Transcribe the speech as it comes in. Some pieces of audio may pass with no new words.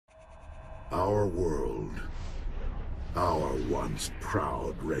Our world, our once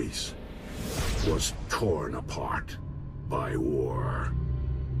proud race, was torn apart by war.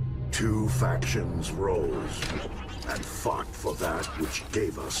 Two factions rose and fought for that which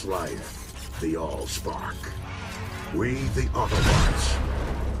gave us life, the Allspark. We, the Autobots,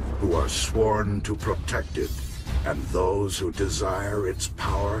 who are sworn to protect it, and those who desire its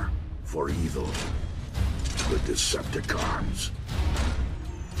power for evil, the Decepticons.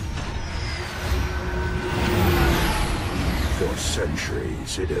 For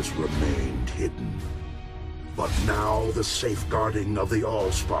centuries it has remained hidden. But now the safeguarding of the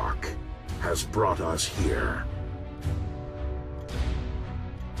Allspark has brought us here.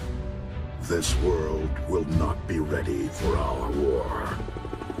 This world will not be ready for our war.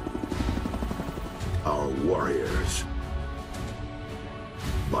 Our warriors.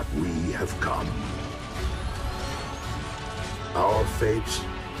 But we have come. Our fate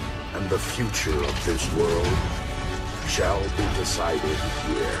and the future of this world shall be decided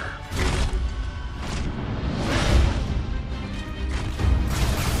here.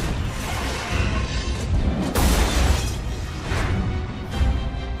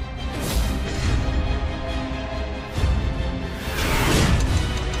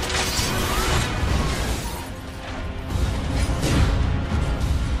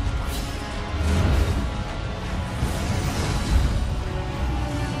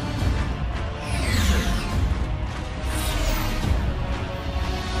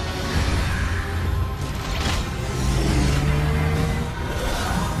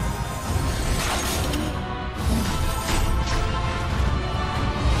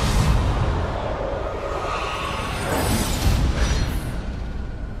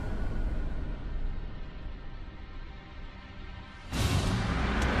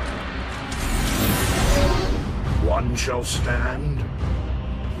 One shall stand,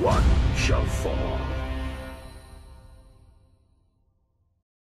 one shall fall.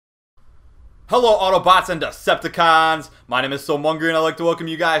 Hello Autobots and Decepticons, my name is Soulmonger and I'd like to welcome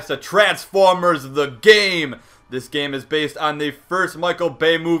you guys to Transformers the Game. This game is based on the first Michael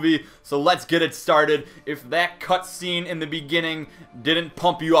Bay movie, so let's get it started. If that cutscene in the beginning didn't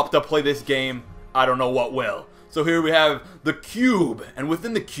pump you up to play this game, I don't know what will. So here we have the cube, and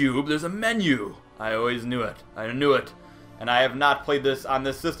within the cube there's a menu. I always knew it. I knew it. And I have not played this on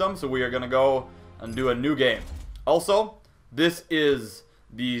this system, so we are going to go and do a new game. Also, this is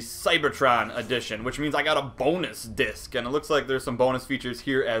the Cybertron edition, which means I got a bonus disc. And it looks like there's some bonus features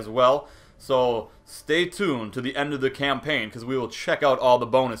here as well. So stay tuned to the end of the campaign, because we will check out all the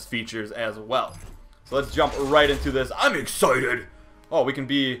bonus features as well. So let's jump right into this. I'm excited! Oh, we can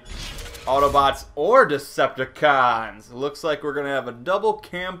be Autobots or Decepticons. It looks like we're going to have a double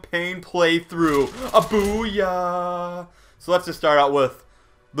campaign playthrough. A booyah! So let's just start out with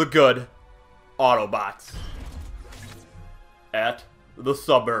the good Autobots at the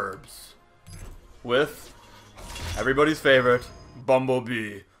suburbs with everybody's favorite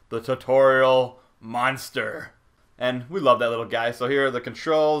Bumblebee, the tutorial monster. And we love that little guy. So here are the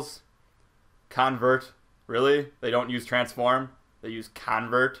controls. Convert. Really? They don't use transform. They use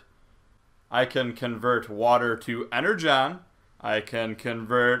convert. I can convert water to Energon. I can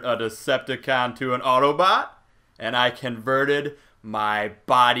convert a Decepticon to an Autobot. And I converted my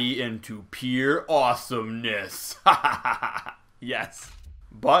body into pure awesomeness. Yes.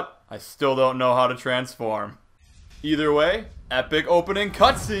 But I still don't know how to transform. Either way, epic opening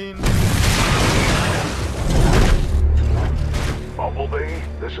cutscene. Bumblebee,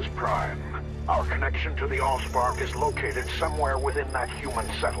 this is Prime. Our connection to the Allspark is located somewhere within that human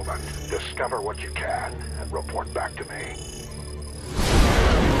settlement. Discover what you can and report back to me.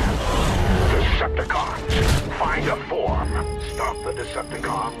 Decepticons, find a form. Stop the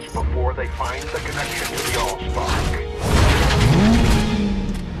Decepticons before they find the connection to the Allspark.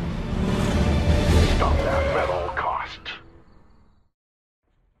 Stop that at all costs.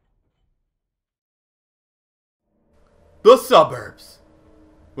 The suburbs.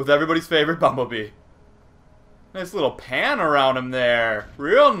 With everybody's favorite Bumblebee. Nice little pan around him there.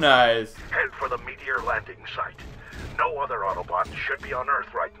 Real nice. Head for the meteor landing site. No other Autobots should be on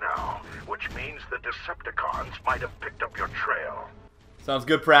Earth right now, which means the Decepticons might have picked up your trail. Sounds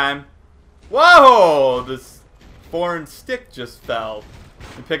good, Prime. Whoa! This foreign stick just fell.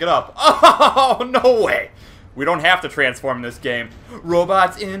 Let me pick it up. Oh, no way! We don't have to transform in this game.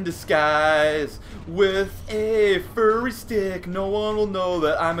 Robots in disguise with a furry stick. No one will know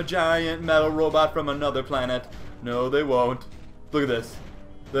that I'm a giant metal robot from another planet. No, they won't. Look at this.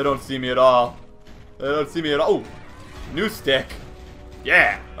 They don't see me at all. They don't see me at all. Oh, new stick.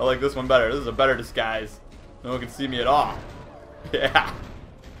 Yeah, I like this one better. This is a better disguise. No one can see me at all. Yeah.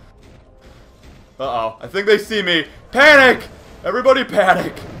 Uh-oh. I think they see me. Panic! Everybody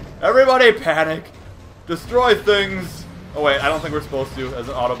panic! Everybody panic! Destroy things! Oh wait, I don't think we're supposed to as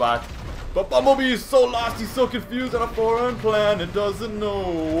an Autobot. But Bumblebee is so lost, he's so confused on a foreign planet, doesn't know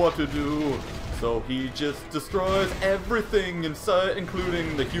what to do. So he just destroys everything in sight,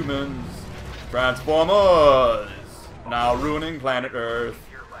 including the humans. Transformers! Now ruining planet Earth.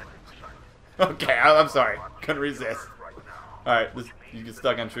 Okay, I'm sorry. Couldn't resist. Alright, you get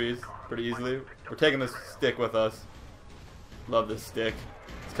stuck on trees pretty easily. We're taking this stick with us. Love this stick.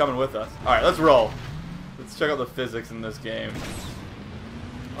 It's coming with us. Alright, let's roll. Let's check out the physics in this game.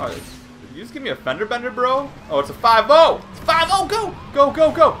 Alright, did you just give me a fender bender, bro? Oh, it's a 5-0! It's 5-0! Go! Go,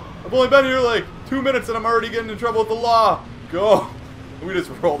 go, go! I've only been here like 2 minutes and I'm already getting in trouble with the law. Go! We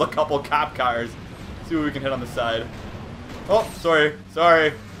just rolled a couple cop cars. See what we can hit on the side. Oh, sorry.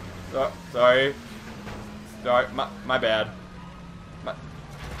 Sorry. Sorry. Sorry. My bad.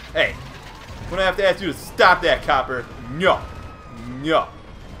 Hey. When I have to ask you to stop that, copper. No. No.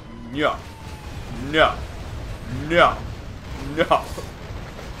 No. No. No. No.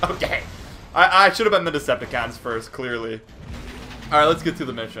 Okay. I should have been the Decepticons first, clearly. Alright, let's get to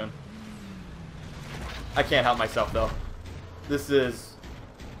the mission. I can't help myself, though. This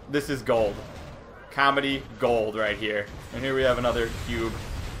is gold. Comedy gold right here. And here we have another cube.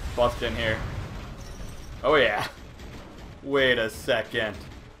 Bust in here. Oh, yeah. Wait a second.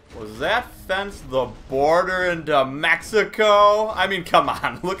 Was that fence the border into Mexico? I mean, come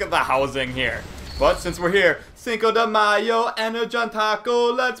on. Look at the housing here. But since we're here, Cinco de Mayo, Energy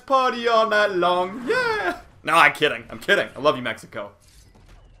Taco, let's party all night long. Yeah! No, I'm kidding. I'm kidding. I love you, Mexico.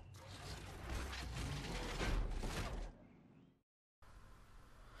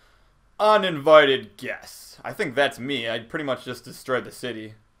 Uninvited guests. I think that's me. I pretty much just destroyed the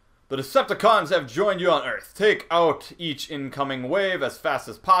city. The Decepticons have joined you on Earth. Take out each incoming wave as fast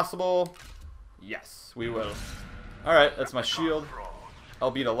as possible. Yes, we will. Alright, that's my shield.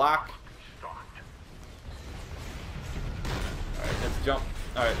 LB to lock. Alright, let's jump.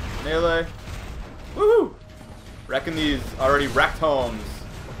 Alright, melee. Woohoo! Wrecking these already wrecked homes.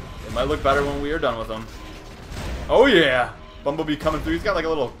 It might look better when we are done with them. Oh yeah! Bumblebee coming through. He's got like a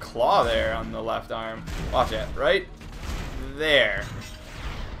little claw there on the left arm. Watch it. Right there.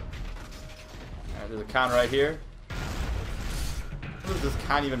 Alright, there's a con right here. What is this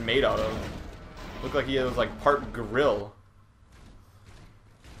con even made out of? Looked like he was like part grill.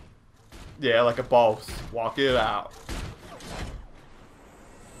 Yeah, like a boss. Walk it out.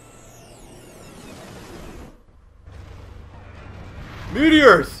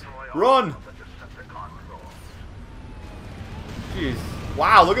 Meteors! Run! Jeez.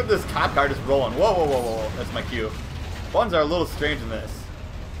 Wow, look at this cop car just rolling. Whoa, whoa, whoa, whoa. That's my cue. Buttons are a little strange in this.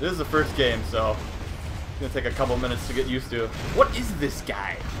 This is the first game, so it's going to take a couple minutes to get used to. What is this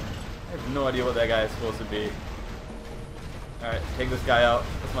guy? I have no idea what that guy is supposed to be. Alright, take this guy out.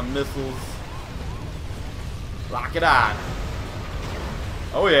 That's my missiles. Lock it on.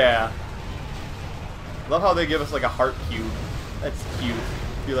 Oh, yeah. Love how they give us like a heart cube. That's cute.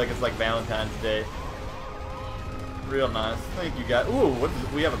 I feel like it's like Valentine's Day. Real nice. Thank you guys. Ooh,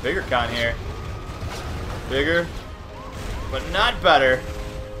 we have a bigger con here. Bigger, but not better.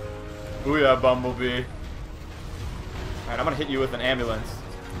 Ooh yeah, Bumblebee. Alright, I'm gonna hit you with an ambulance.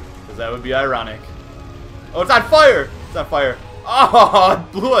 Because that would be ironic. Oh, it's on fire! It's on fire. Oh,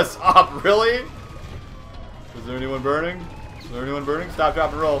 it blew us up, really? Is there anyone burning? Is there anyone burning? Stop,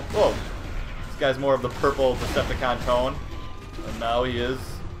 drop, and roll. Whoa. This guy's more of the purple Decepticon tone. And now he is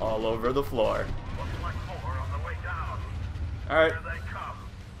all over the floor. Alright.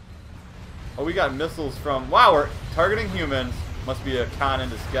 Oh, we got missiles from... Wow, we're targeting humans. Must be a con in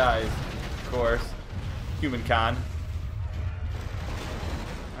disguise, of course. Human con.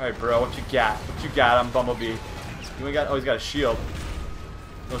 Alright, bro, what you got? What you got on Bumblebee? We got... Oh, he's got a shield.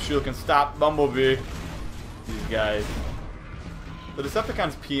 No shield can stop Bumblebee. These guys. The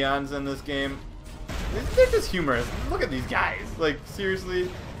Decepticons peons in this game... They're just humorous. Look at these guys. Like, seriously?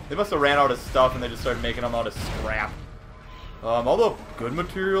 They must have ran out of stuff and they just started making them out of scrap. All the good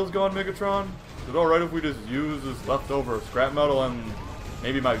materials gone, Megatron? Is it alright if we just use this leftover scrap metal and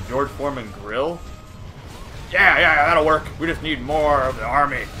maybe my George Foreman grill? Yeah, that'll work. We just need more of the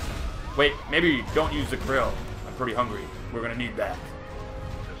army. Wait, maybe don't use the grill. I'm pretty hungry. We're gonna need that.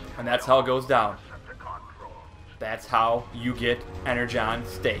 And that's how it goes down. That's how you get Energon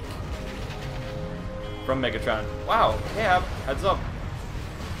steak. From Megatron. Wow, cab, heads up.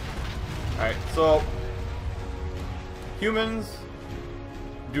 Alright, so humans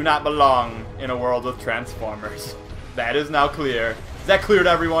do not belong in a world with Transformers. That is now clear. Is that clear to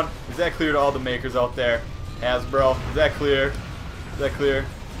everyone? Is that clear to all the makers out there? Hasbro, is that clear? Is that clear?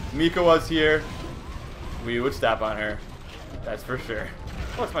 Mika was here. we would step on her. That's for sure.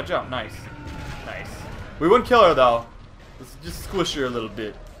 Oh, it's my jump. Nice. Nice. We wouldn't kill her, though. Let's just squish her a little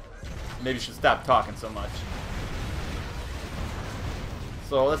bit. Maybe she should stop talking so much.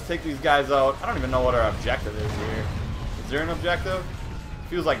 So let's take these guys out. I don't even know what our objective is here. Is there an objective? It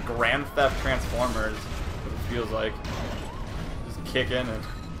feels like Grand Theft Transformers. What it feels like. Just kicking and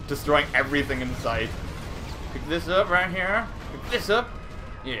destroying everything in sight. Pick this up right here. Pick this up.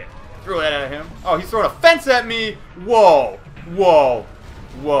 Yeah. Throw that at him. Oh, he's throwing a fence at me. Whoa. Whoa.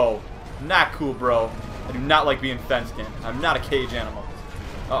 Whoa. Not cool, bro. I do not like being fenced in. I'm not a cage animal.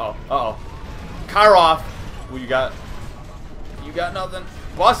 Uh-oh. Uh-oh. Car off. What you got? You got nothing?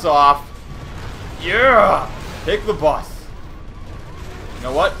 Bus off. Yeah. Take the bus. You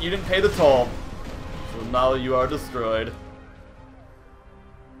know what? You didn't pay the toll. So now you are destroyed.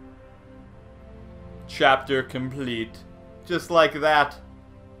 Chapter complete. Just like that,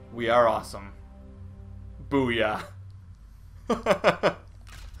 we are awesome. Booyah. Of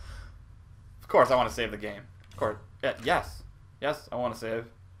course I want to save the game. Of course. Yeah, yes. Yes, I want to save.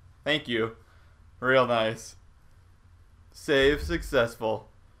 Thank you. Real nice. Save successful.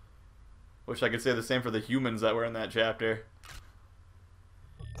 Wish I could say the same for the humans that were in that chapter.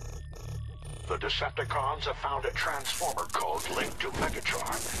 The Decepticons have found a transformer code linked to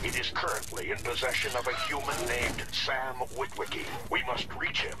Megatron. It is currently in possession of a human named Sam Witwicky. We must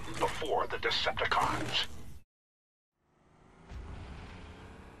reach him before the Decepticons.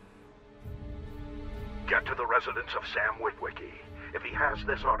 Get to the residence of Sam Witwicky. If he has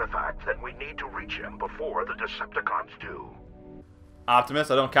this artifact, then we need to reach him before the Decepticons do.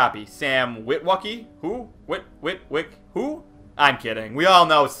 Optimus, I don't copy. Sam Witwicky? Who? Witwick? Who? I'm kidding. We all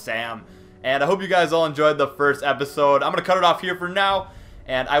know Sam. And I hope you guys all enjoyed the first episode. I'm going to cut it off here for now.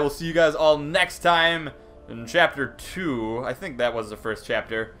 And I will see you guys all next time in Chapter 2. I think that was the first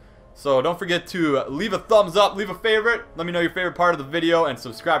chapter. So don't forget to leave a thumbs up, leave a favorite. Let me know your favorite part of the video, and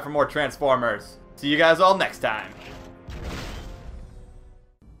subscribe for more Transformers. See you guys all next time.